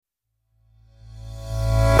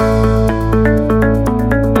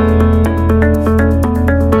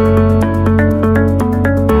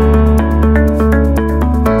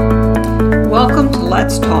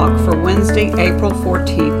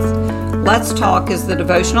Talk is the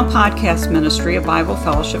devotional podcast ministry of Bible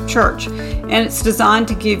Fellowship Church, and it's designed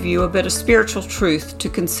to give you a bit of spiritual truth to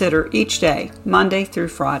consider each day, Monday through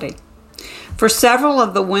Friday. For several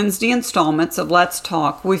of the Wednesday installments of Let's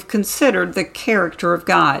Talk, we've considered the character of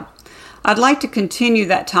God. I'd like to continue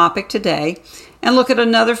that topic today and look at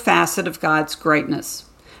another facet of God's greatness.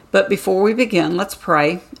 But before we begin, let's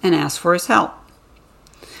pray and ask for His help.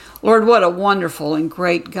 Lord, what a wonderful and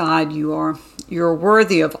great God you are. You're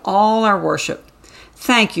worthy of all our worship.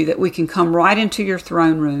 Thank you that we can come right into your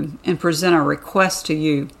throne room and present our requests to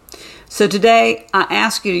you. So today, I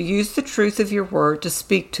ask you to use the truth of your word to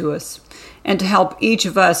speak to us and to help each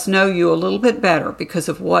of us know you a little bit better because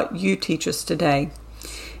of what you teach us today.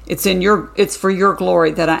 It's for your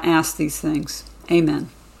glory that I ask these things. Amen.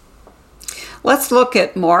 Let's look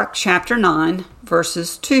at Mark chapter 9,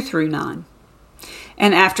 verses 2 through 9.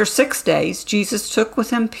 And after 6 days, Jesus took with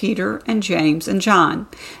him Peter and James and John,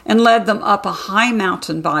 and led them up a high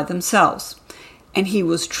mountain by themselves. And he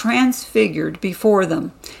was transfigured before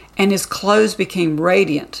them, and his clothes became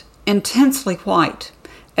radiant, intensely white,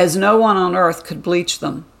 as no one on earth could bleach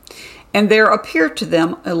them. And there appeared to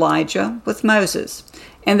them Elijah with Moses,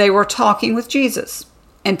 and they were talking with Jesus.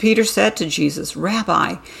 And Peter said to Jesus,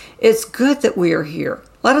 "Rabbi, it's good that we are here.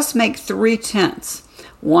 Let us make 3 tents,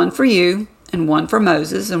 one for you, and one for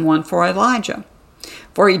Moses, and one for Elijah."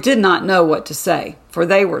 For he did not know what to say, for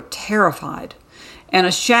they were terrified. And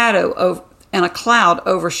a cloud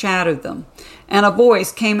overshadowed them, and a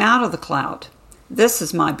voice came out of the cloud. "This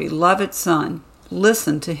is my beloved Son.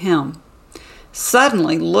 Listen to him."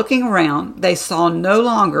 Suddenly, looking around, they saw no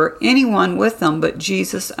longer anyone with them but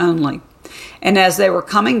Jesus only. And as they were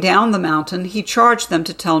coming down the mountain, he charged them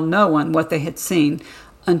to tell no one what they had seen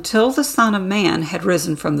until the Son of Man had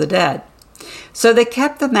risen from the dead. So they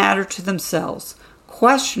kept the matter to themselves,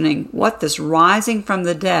 questioning what this rising from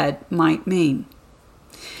the dead might mean.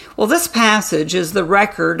 Well, this passage is the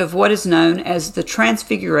record of what is known as the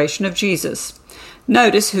Transfiguration of Jesus.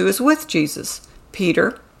 Notice who is with Jesus: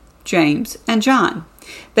 Peter, James, and John.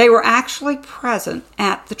 They were actually present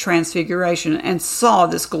at the Transfiguration and saw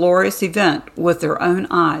this glorious event with their own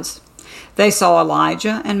eyes. They saw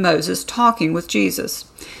Elijah and Moses talking with Jesus.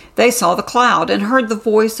 They saw the cloud and heard the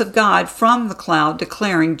voice of God from the cloud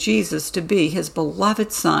declaring Jesus to be his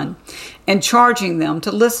beloved Son and charging them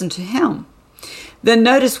to listen to him. Then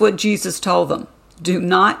notice what Jesus told them: "Do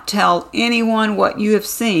not tell anyone what you have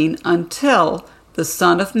seen until the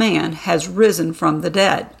Son of Man has risen from the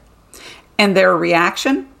dead." And their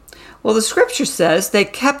reaction? Well, the scripture says they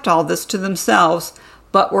kept all this to themselves,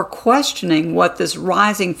 but were questioning what this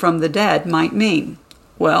rising from the dead might mean.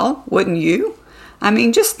 Well, wouldn't you?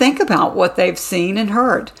 Just think about what they've seen and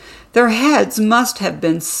heard. Their heads must have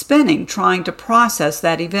been spinning trying to process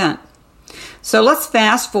that event. So let's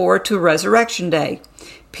fast forward to Resurrection Day.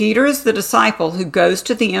 Peter is the disciple who goes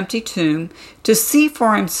to the empty tomb to see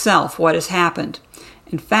for himself what has happened.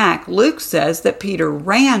 In fact, Luke says that Peter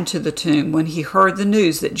ran to the tomb when he heard the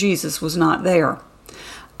news that Jesus was not there.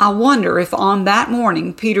 I wonder if on that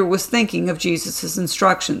morning Peter was thinking of Jesus'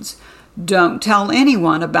 instructions: "Don't tell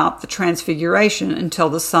anyone about the Transfiguration until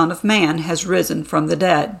the Son of Man has risen from the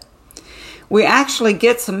dead." We actually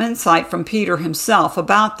get some insight from Peter himself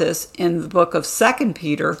about this in the book of 2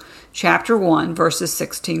 Peter, chapter 1, verses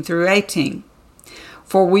 16 through 18.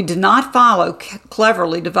 "For we did not follow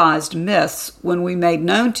cleverly devised myths when we made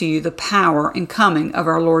known to you the power and coming of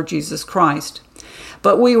our Lord Jesus Christ,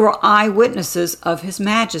 but we were eyewitnesses of his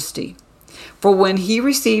majesty. For when he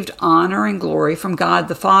received honor and glory from God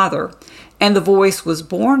the Father, and the voice was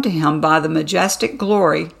borne to him by the majestic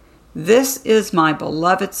glory, 'This is my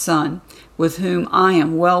beloved Son, with whom I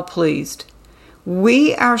am well pleased,'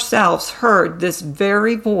 we ourselves heard this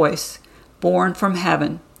very voice borne from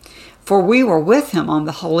heaven, for we were with him on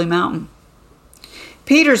the holy mountain."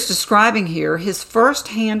 Peter's describing here his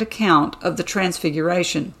first-hand account of the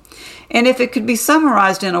Transfiguration, and if it could be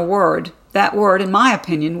summarized in a word, that word, in my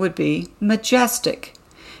opinion, would be majestic.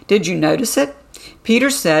 Did you notice it? Peter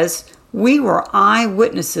says, "We were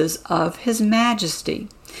eyewitnesses of his majesty."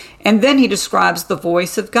 And then he describes the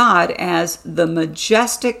voice of God as the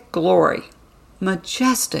majestic glory.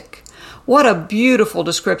 Majestic. What a beautiful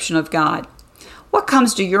description of God. What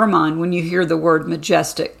comes to your mind when you hear the word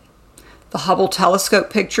majestic? The Hubble telescope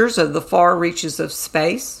pictures of the far reaches of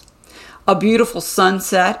space? A beautiful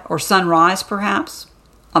sunset or sunrise, perhaps?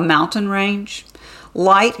 A mountain range?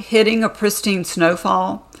 Light hitting a pristine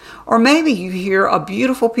snowfall? Or maybe you hear a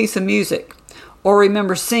beautiful piece of music or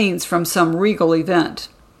remember scenes from some regal event.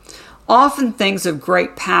 Often things of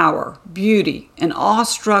great power, beauty, and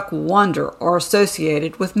awestruck wonder are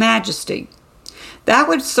associated with majesty. That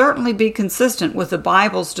would certainly be consistent with the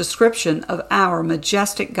Bible's description of our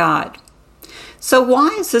majestic God. So why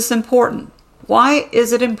is this important? Why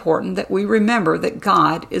is it important that we remember that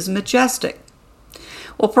God is majestic?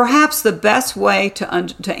 Well, perhaps the best way to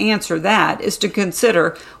answer that is to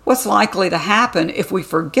consider what's likely to happen if we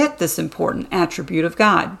forget this important attribute of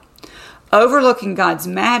God. Overlooking God's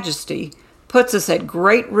majesty puts us at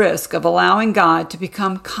great risk of allowing God to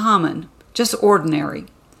become common, just ordinary.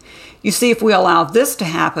 You see, if we allow this to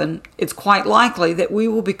happen, it's quite likely that we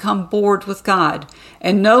will become bored with God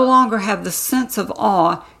and no longer have the sense of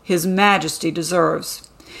awe His majesty deserves.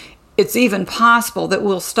 It's even possible that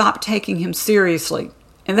we'll stop taking Him seriously,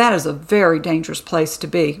 and that is a very dangerous place to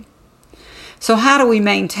be. So how do we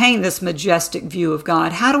maintain this majestic view of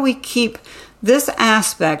God? How do we keep this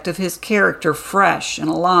aspect of His character fresh and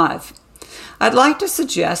alive? I'd like to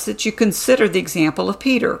suggest that you consider the example of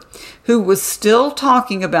Peter, who was still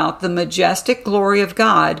talking about the majestic glory of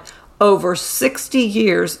God over 60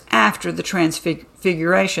 years after the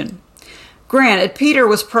Transfiguration. Granted, Peter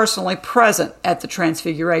was personally present at the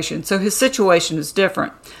Transfiguration, so his situation is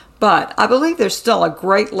different, but I believe there's still a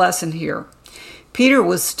great lesson here. Peter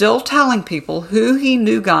was still telling people who he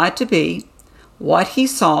knew God to be, what he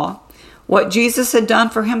saw, what Jesus had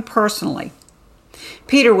done for him personally.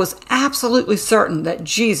 Peter was absolutely certain that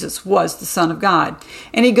Jesus was the Son of God.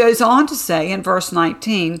 And he goes on to say in verse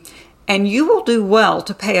 19, "And you will do well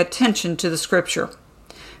to pay attention to the Scripture."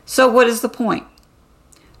 So what is the point?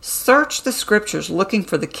 Search the Scriptures looking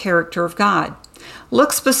for the character of God.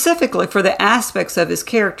 Look specifically for the aspects of His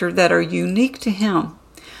character that are unique to Him.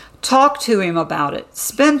 Talk to Him about it.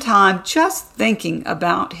 Spend time just thinking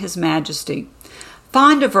about His majesty.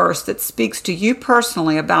 Find a verse that speaks to you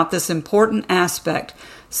personally about this important aspect,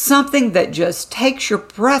 something that just takes your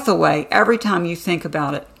breath away every time you think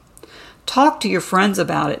about it. Talk to your friends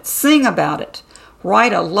about it. Sing about it.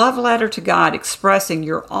 Write a love letter to God expressing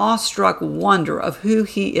your awestruck wonder of who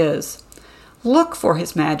He is. Look for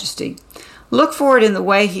His majesty. Look for it in the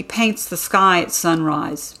way He paints the sky at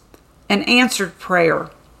sunrise. An answered prayer.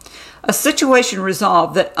 A situation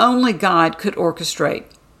resolved that only God could orchestrate.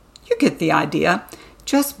 You get the idea.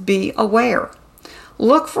 Just be aware.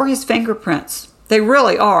 Look for His fingerprints. They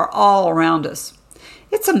really are all around us.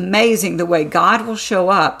 It's amazing the way God will show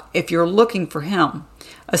up if you're looking for Him,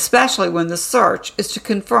 especially when the search is to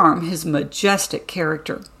confirm His majestic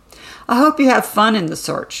character. I hope you have fun in the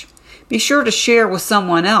search. Be sure to share with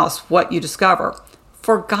someone else what you discover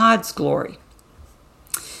for God's glory.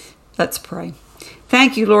 Let's pray.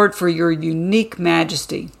 Thank you, Lord, for your unique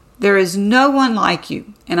majesty. There is no one like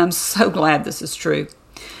you, and I'm so glad this is true.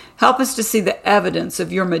 Help us to see the evidence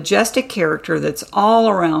of your majestic character that's all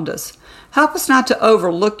around us. Help us not to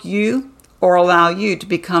overlook you or allow you to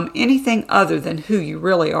become anything other than who you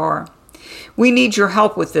really are. We need your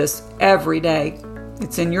help with this every day.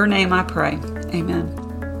 It's in your name I pray. Amen.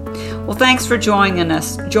 Well, thanks for joining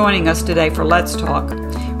us today for Let's Talk.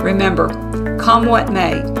 Remember, come what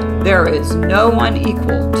may, there is no one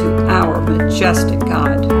equal to our majestic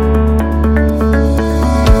God.